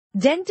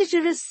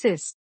Dentigerous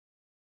cyst.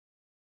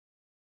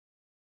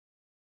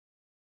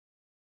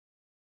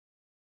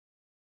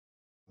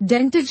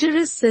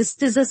 Dentigerous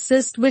cyst is a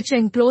cyst which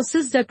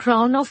encloses the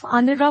crown of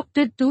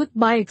unerupted tooth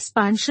by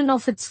expansion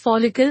of its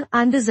follicle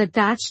and is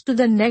attached to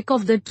the neck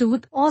of the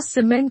tooth or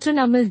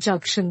cement-enamel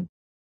junction.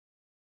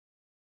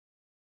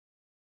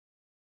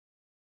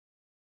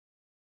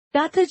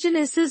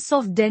 Pathogenesis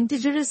of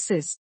dentigerous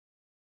cyst.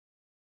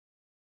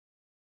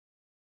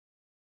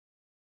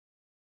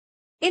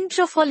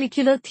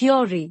 Intrafollicular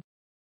theory.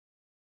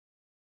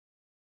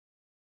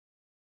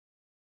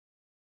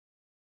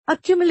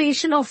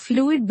 Accumulation of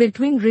fluid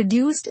between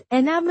reduced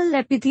enamel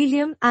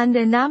epithelium and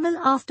enamel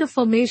after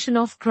formation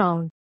of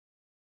crown.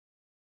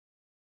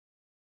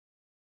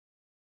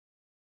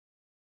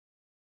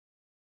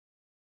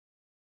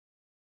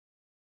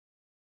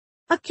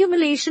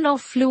 Accumulation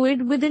of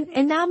fluid within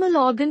enamel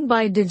organ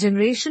by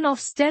degeneration of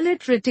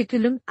stellate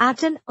reticulum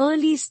at an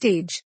early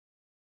stage.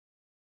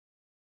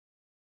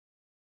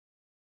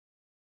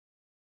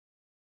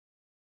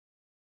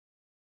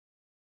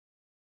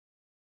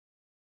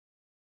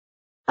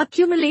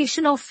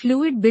 Accumulation of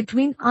fluid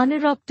between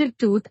unerupted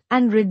tooth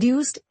and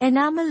reduced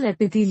enamel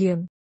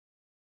epithelium.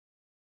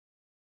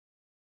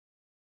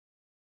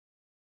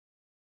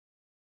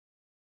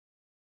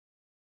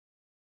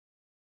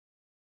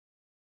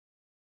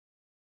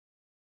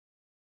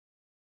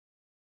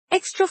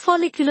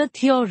 Extrafollicular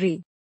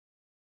theory.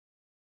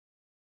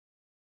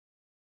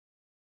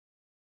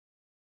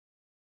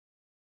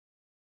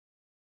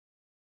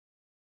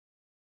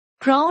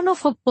 Crown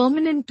of a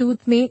permanent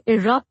tooth may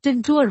erupt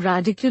into a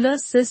radicular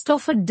cyst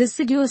of a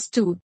deciduous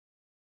tooth.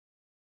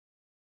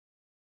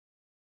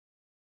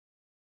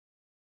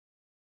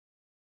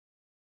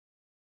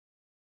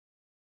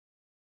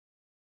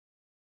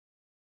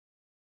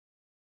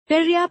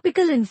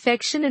 Periapical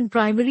infection in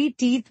primary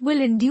teeth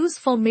will induce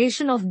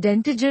formation of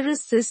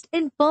dentigerous cyst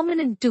in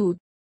permanent tooth.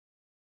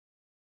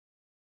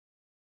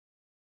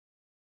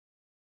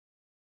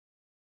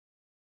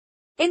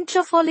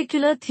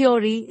 Intrafollicular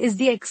theory is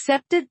the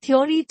accepted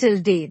theory till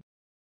date.